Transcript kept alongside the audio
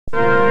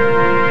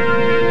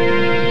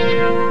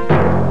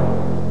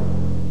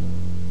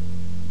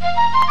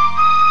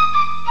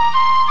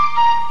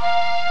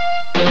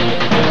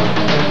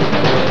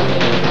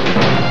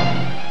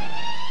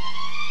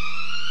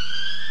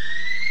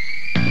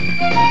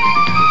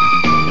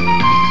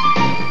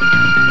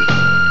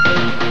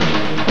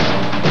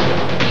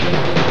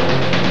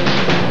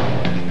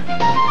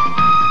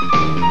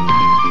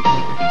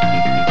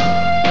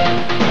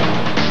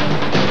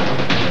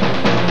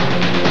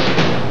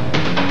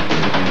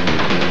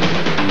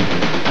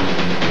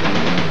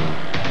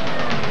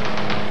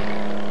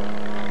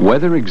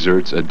Weather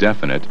exerts a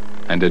definite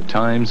and at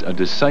times a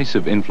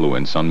decisive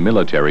influence on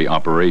military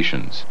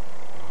operations.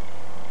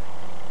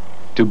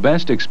 To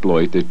best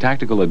exploit the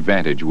tactical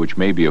advantage which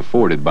may be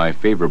afforded by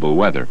favorable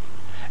weather,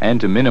 and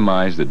to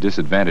minimize the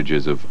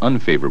disadvantages of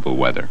unfavorable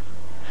weather,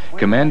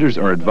 commanders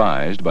are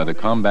advised by the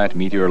Combat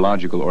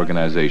Meteorological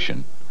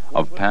Organization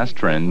of past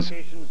trends,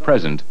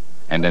 present,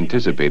 and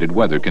anticipated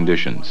weather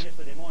conditions.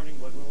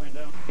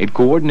 It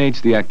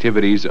coordinates the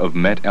activities of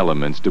Met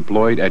elements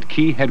deployed at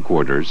key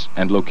headquarters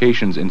and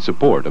locations in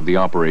support of the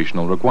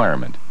operational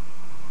requirement.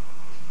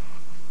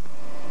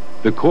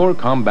 The Corps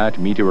Combat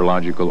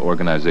Meteorological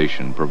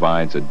Organization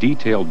provides a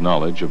detailed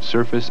knowledge of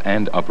surface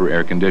and upper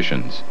air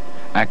conditions,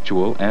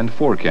 actual and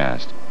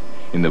forecast,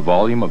 in the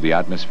volume of the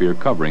atmosphere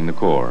covering the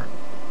Corps.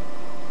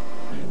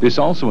 This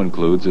also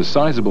includes a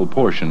sizable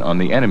portion on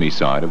the enemy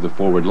side of the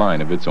forward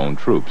line of its own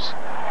troops.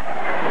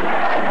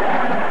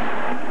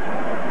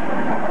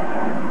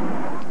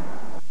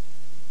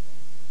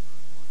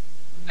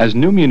 As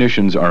new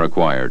munitions are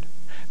acquired,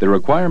 the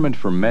requirement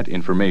for Met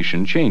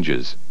information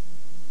changes.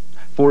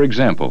 For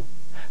example,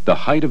 the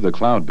height of the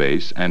cloud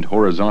base and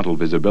horizontal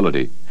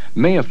visibility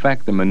may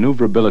affect the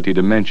maneuverability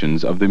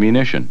dimensions of the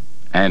munition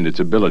and its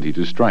ability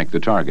to strike the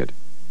target.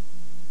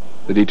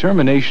 The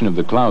determination of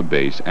the cloud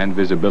base and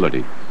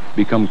visibility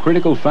become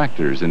critical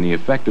factors in the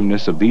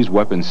effectiveness of these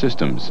weapon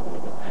systems,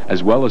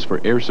 as well as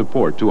for air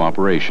support to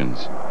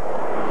operations.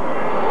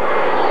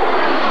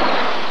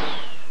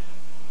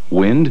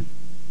 Wind,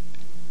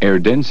 air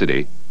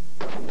density,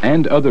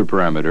 and other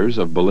parameters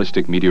of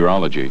ballistic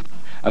meteorology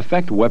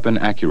affect weapon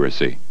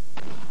accuracy.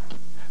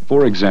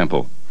 For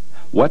example,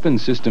 weapon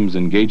systems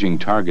engaging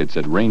targets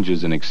at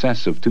ranges in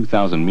excess of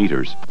 2,000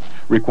 meters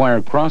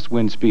require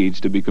crosswind speeds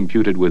to be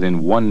computed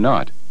within 1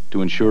 knot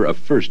to ensure a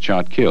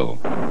first-shot kill.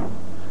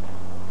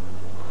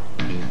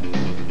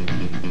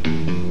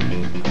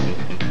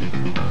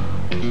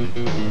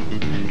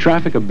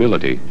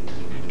 Trafficability,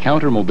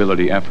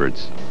 counter-mobility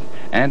efforts,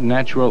 and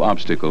natural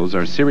obstacles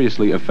are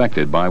seriously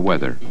affected by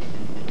weather.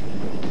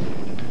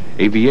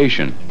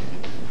 Aviation,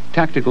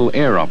 tactical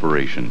air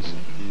operations,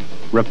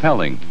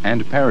 rappelling,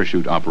 and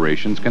parachute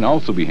operations can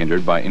also be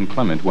hindered by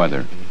inclement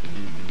weather.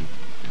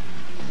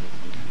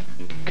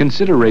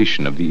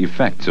 Consideration of the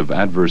effects of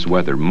adverse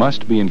weather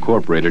must be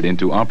incorporated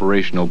into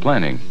operational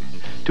planning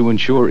to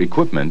ensure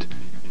equipment,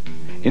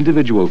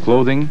 individual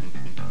clothing,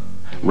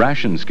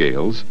 ration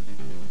scales,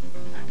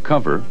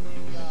 cover,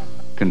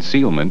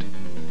 concealment,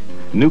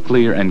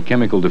 nuclear and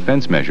chemical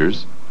defense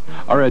measures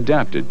are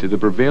adapted to the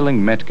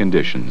prevailing Met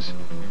conditions.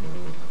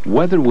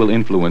 Weather will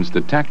influence the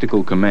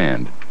tactical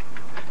command,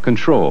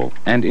 control,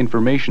 and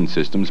information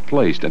systems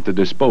placed at the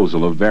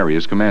disposal of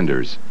various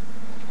commanders.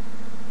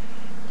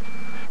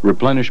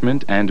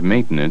 Replenishment and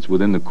maintenance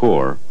within the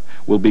Corps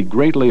will be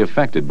greatly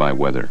affected by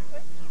weather,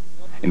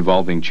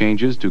 involving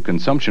changes to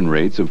consumption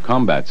rates of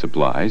combat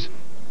supplies,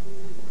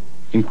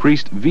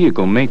 increased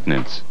vehicle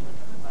maintenance,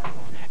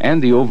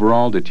 and the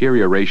overall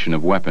deterioration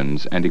of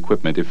weapons and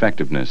equipment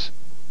effectiveness.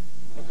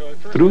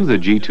 Through the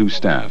G2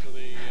 staff,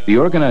 the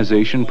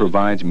organization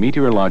provides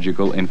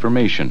meteorological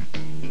information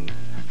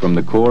from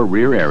the Corps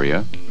rear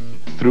area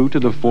through to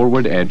the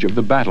forward edge of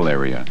the battle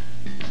area,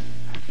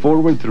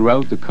 forward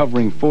throughout the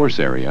covering force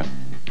area,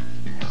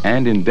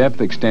 and in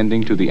depth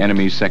extending to the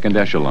enemy's second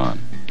echelon.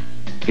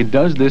 It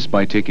does this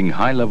by taking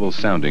high-level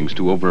soundings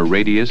to over a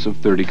radius of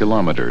 30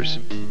 kilometers,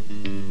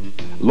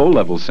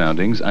 low-level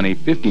soundings on a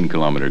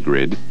 15-kilometer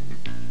grid,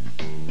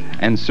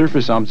 and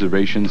surface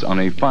observations on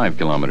a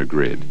 5-kilometer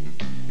grid.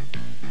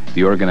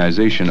 The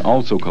organization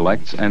also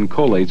collects and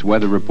collates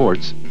weather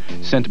reports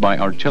sent by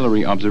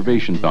artillery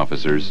observations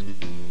officers,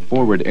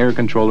 forward air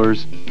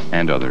controllers,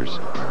 and others.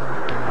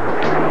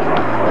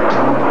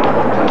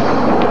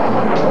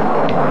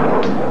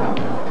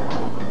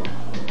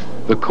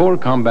 The Corps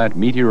Combat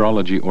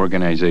Meteorology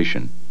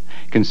Organization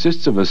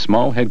consists of a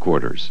small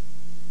headquarters,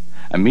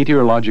 a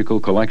meteorological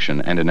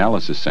collection and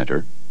analysis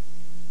center,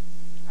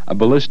 a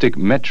ballistic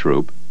Met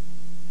troop,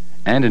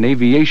 and an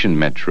aviation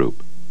Met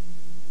troop.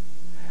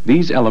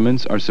 These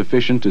elements are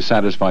sufficient to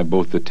satisfy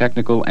both the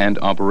technical and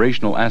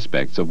operational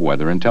aspects of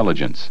weather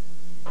intelligence.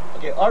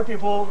 Okay, our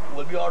people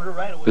will be ordered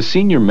right away. The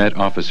senior Met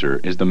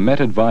officer is the Met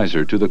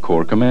advisor to the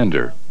Corps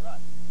commander.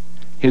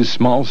 His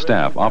small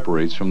staff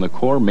operates from the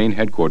Corps main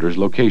headquarters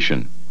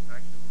location.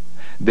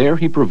 There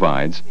he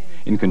provides,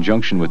 in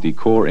conjunction with the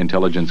Corps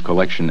Intelligence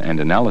Collection and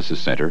Analysis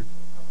Center,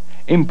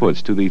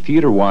 inputs to the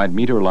theater-wide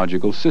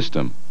meteorological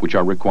system, which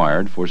are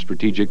required for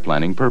strategic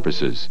planning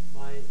purposes,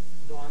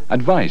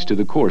 advice to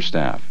the Corps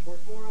staff,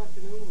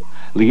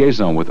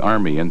 liaison with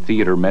Army and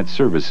Theater Met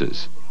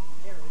Services,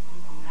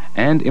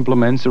 and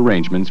implements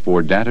arrangements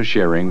for data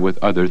sharing with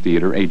other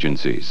theater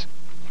agencies.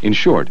 In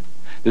short,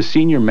 the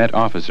senior Met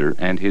officer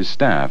and his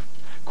staff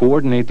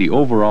coordinate the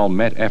overall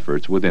Met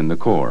efforts within the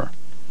Corps.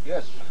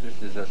 Yes,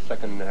 this is a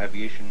second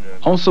aviation...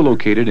 Also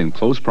located in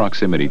close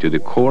proximity to the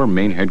Corps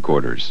main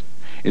headquarters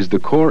is the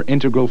Corps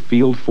Integral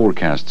Field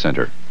Forecast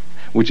Center,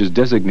 which is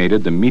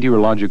designated the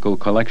Meteorological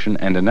Collection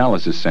and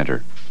Analysis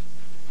Center.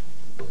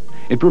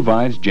 It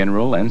provides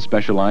general and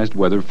specialized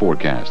weather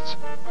forecasts,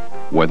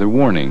 weather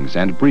warnings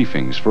and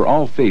briefings for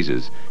all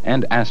phases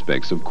and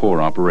aspects of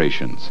Corps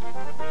operations.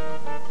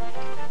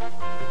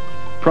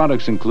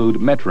 Products include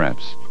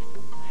METRAPs,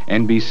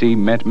 NBC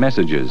Met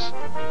Messages,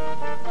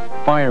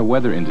 fire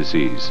weather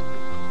indices,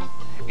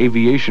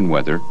 aviation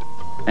weather,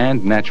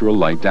 and natural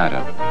light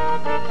data.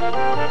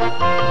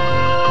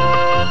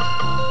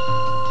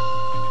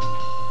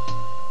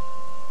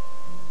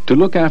 To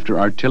look after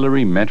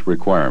artillery Met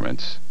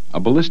requirements, a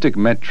ballistic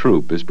Met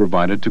troop is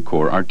provided to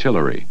Corps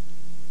Artillery.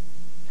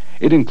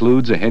 It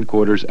includes a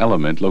headquarters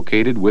element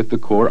located with the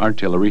Corps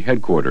Artillery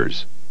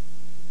headquarters,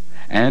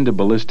 and a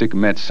ballistic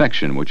Met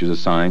section which is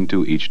assigned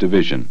to each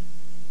division.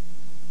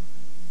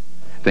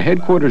 The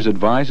headquarters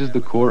advises the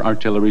Corps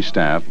Artillery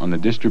staff on the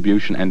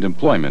distribution and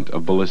employment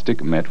of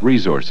ballistic Met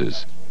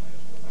resources,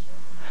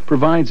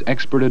 provides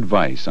expert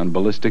advice on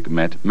ballistic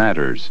Met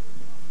matters,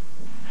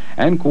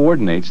 and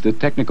coordinates the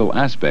technical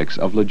aspects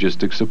of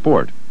logistic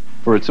support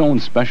for its own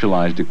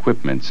specialized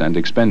equipments and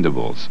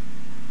expendables.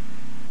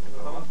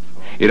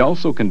 It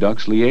also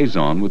conducts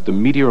liaison with the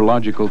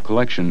Meteorological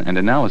Collection and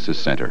Analysis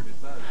Center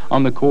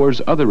on the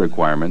Corps' other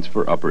requirements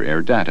for upper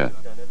air data,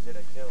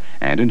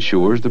 and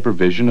ensures the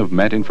provision of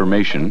Met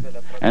information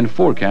and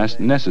forecast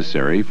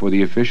necessary for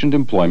the efficient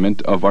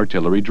employment of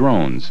artillery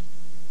drones,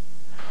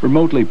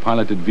 remotely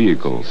piloted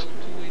vehicles,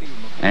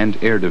 and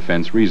air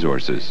defense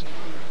resources.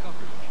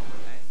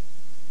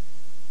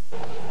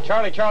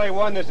 Charlie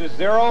 1, this is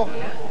 0.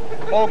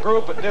 Whole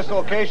group at this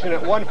location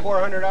at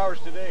 1400 hours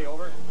today,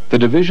 over. The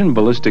Division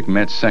Ballistic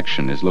Met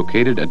Section is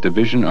located at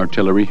Division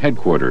Artillery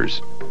Headquarters,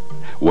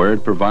 where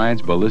it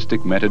provides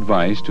ballistic Met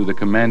advice to the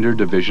Commander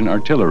Division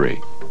Artillery.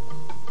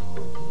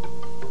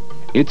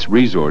 Its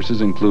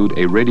resources include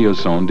a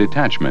radiosonde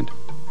detachment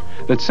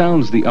that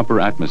sounds the upper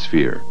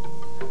atmosphere,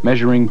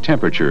 measuring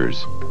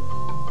temperatures,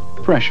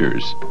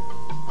 pressures,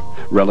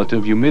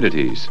 relative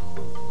humidities,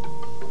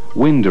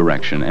 wind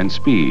direction and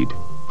speed,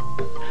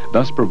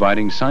 thus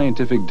providing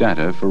scientific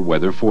data for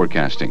weather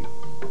forecasting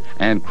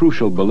and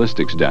crucial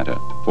ballistics data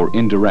for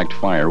indirect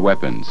fire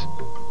weapons.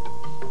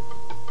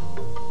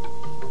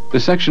 The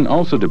section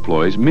also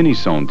deploys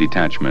mini-sonde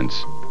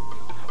detachments,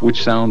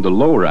 which sound the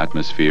lower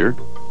atmosphere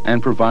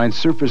and provide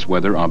surface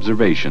weather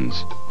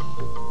observations.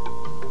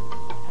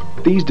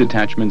 These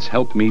detachments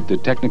help meet the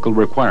technical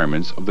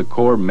requirements of the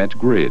Corps Met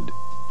Grid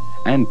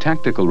and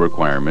tactical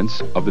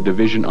requirements of the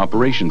Division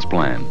Operations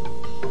Plan.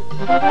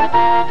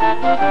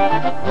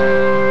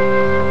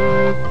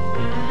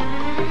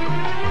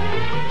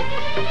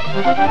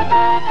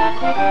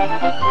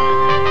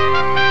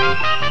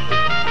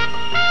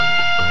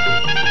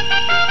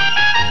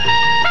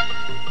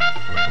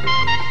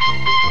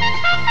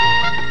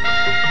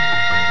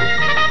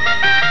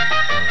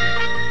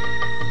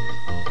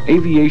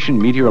 Aviation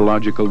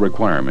meteorological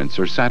requirements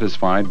are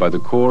satisfied by the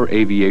Corps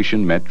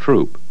Aviation Met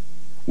Troop,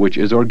 which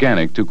is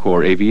organic to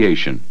Corps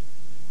Aviation.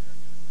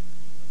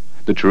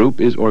 The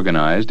troop is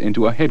organized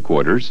into a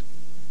headquarters,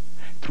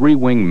 3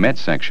 wing Met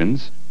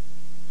sections,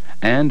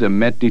 and a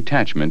Met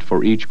detachment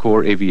for each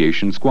Corps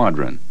Aviation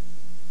squadron.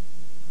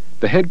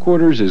 The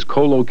headquarters is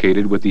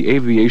co-located with the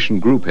Aviation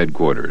Group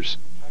headquarters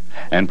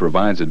and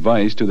provides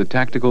advice to the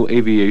Tactical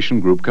Aviation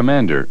Group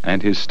commander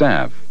and his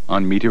staff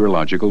on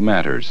meteorological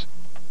matters.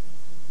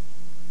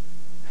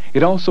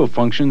 It also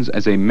functions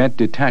as a Met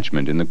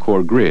detachment in the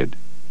Corps grid,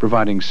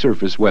 providing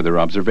surface weather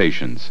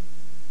observations.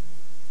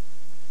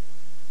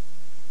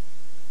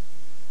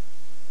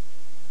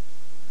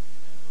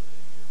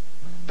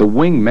 The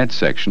Wing Met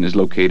section is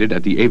located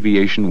at the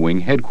Aviation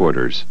Wing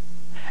headquarters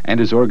and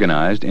is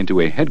organized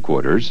into a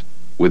headquarters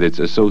with its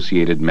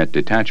associated Met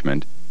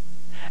detachment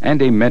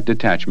and a Met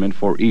detachment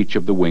for each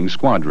of the wing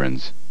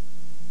squadrons.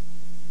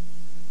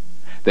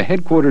 The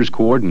headquarters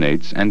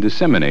coordinates and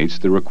disseminates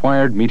the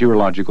required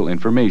meteorological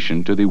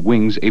information to the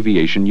Wing's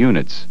aviation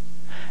units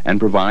and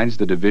provides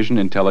the Division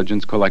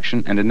Intelligence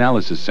Collection and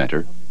Analysis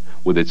Center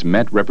with its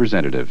Met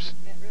representatives.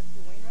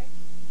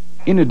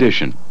 In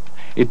addition,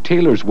 it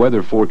tailors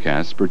weather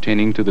forecasts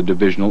pertaining to the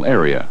divisional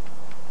area,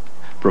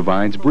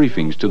 provides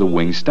briefings to the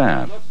Wing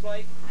staff,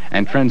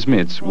 and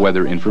transmits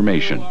weather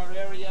information.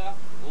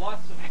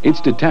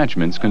 Its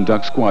detachments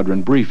conduct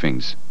squadron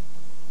briefings,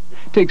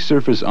 take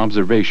surface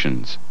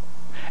observations,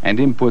 and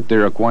input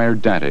their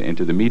acquired data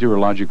into the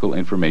meteorological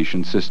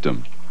information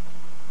system.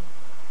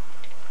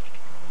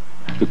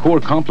 The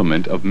Corps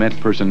complement of Met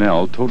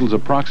personnel totals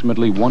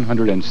approximately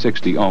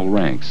 160 all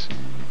ranks.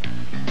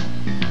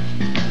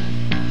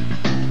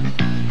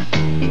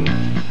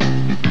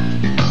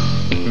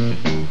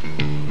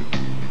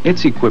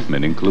 Its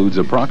equipment includes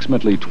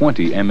approximately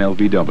 20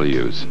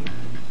 MLVWs,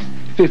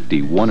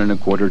 50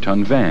 1¼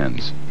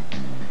 tons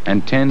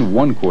and 10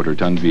 1/4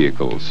 ton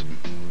vehicles.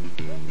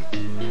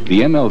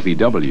 The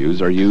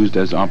MLVWs are used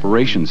as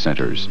operation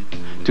centers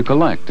to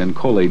collect and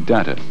collate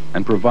data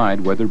and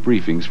provide weather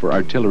briefings for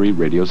artillery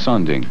radio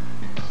sonding,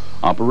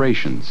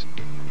 operations,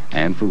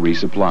 and for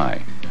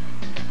resupply.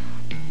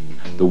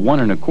 The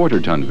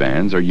 1¼ ton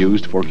vans are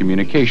used for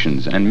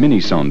communications and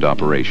mini-sonde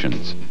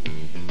operations.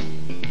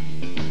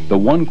 The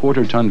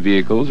 1/4 ton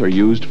vehicles are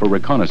used for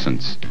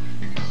reconnaissance,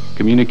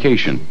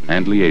 communication,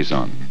 and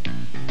liaison.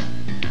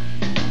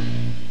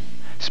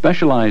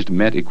 Specialized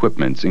MET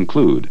equipments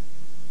include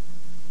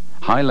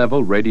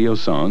high-level radio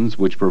sondes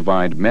which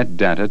provide MET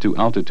data to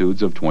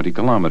altitudes of 20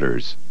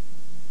 kilometers.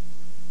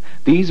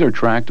 These are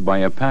tracked by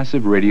a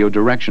passive radio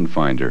direction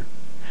finder,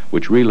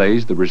 which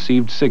relays the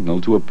received signal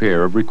to a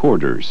pair of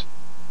recorders.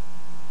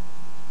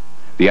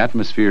 The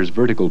atmosphere's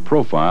vertical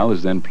profile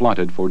is then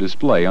plotted for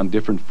display on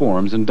different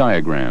forms and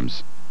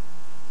diagrams.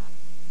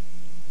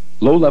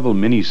 Low-level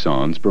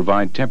mini-sondes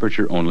provide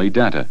temperature-only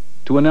data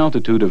to an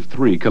altitude of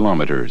 3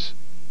 kilometers.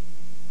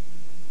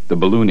 The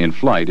balloon in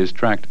flight is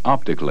tracked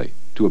optically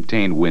to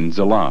obtain winds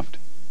aloft.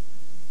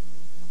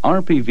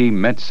 RPV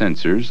MET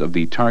sensors of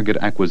the target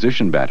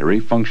acquisition battery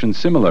function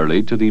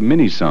similarly to the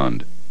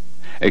mini-sonde,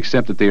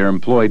 except that they are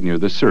employed near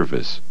the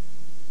surface.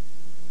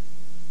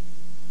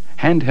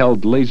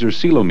 Handheld laser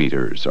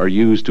ceilometers are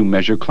used to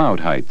measure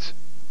cloud heights.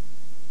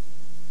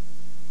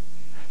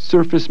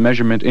 Surface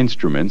measurement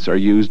instruments are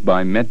used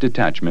by MET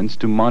detachments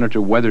to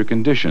monitor weather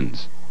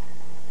conditions.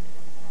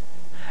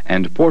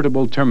 And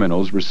portable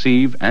terminals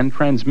receive and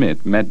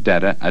transmit MET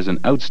data as an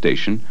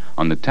outstation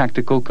on the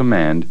tactical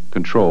command,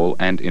 control,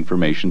 and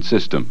information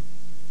system.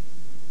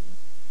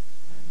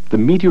 The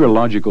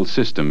meteorological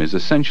system is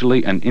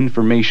essentially an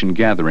information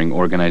gathering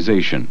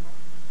organization,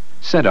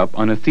 set up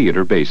on a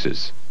theater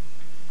basis.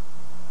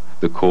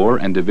 The Corps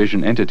and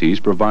division entities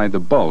provide the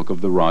bulk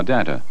of the raw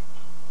data.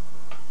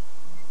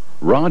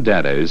 Raw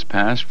data is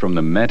passed from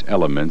the MET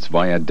elements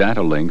via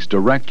data links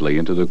directly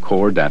into the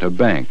Corps data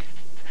bank,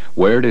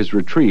 where it is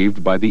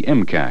retrieved by the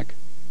MCAC,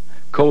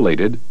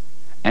 collated,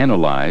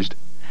 analyzed,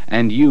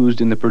 and used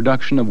in the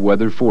production of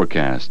weather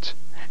forecasts,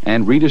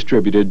 and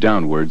redistributed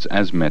downwards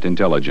as MET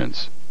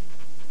intelligence.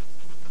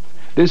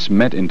 This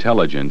MET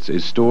intelligence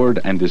is stored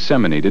and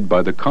disseminated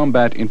by the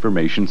Combat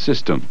Information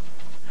System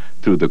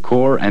through the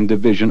Corps and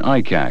Division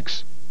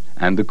ICACs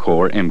and the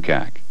Corps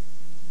MCAC.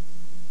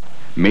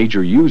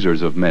 Major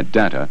users of MET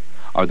data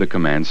are the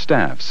command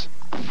staffs,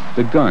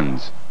 the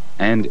guns,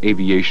 and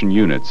aviation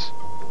units,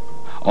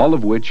 all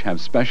of which have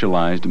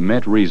specialized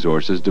MET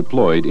resources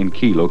deployed in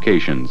key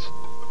locations.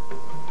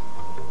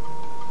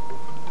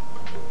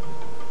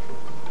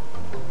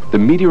 The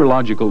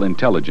meteorological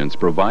intelligence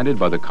provided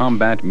by the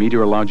Combat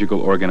Meteorological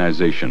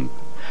Organization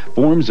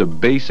forms a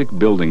basic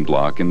building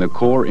block in the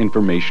Corps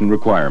information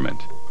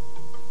requirement.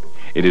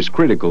 It is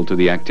critical to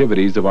the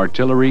activities of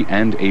artillery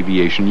and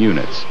aviation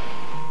units,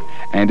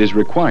 and is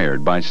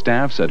required by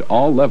staffs at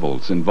all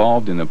levels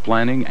involved in the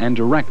planning and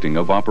directing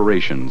of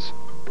operations.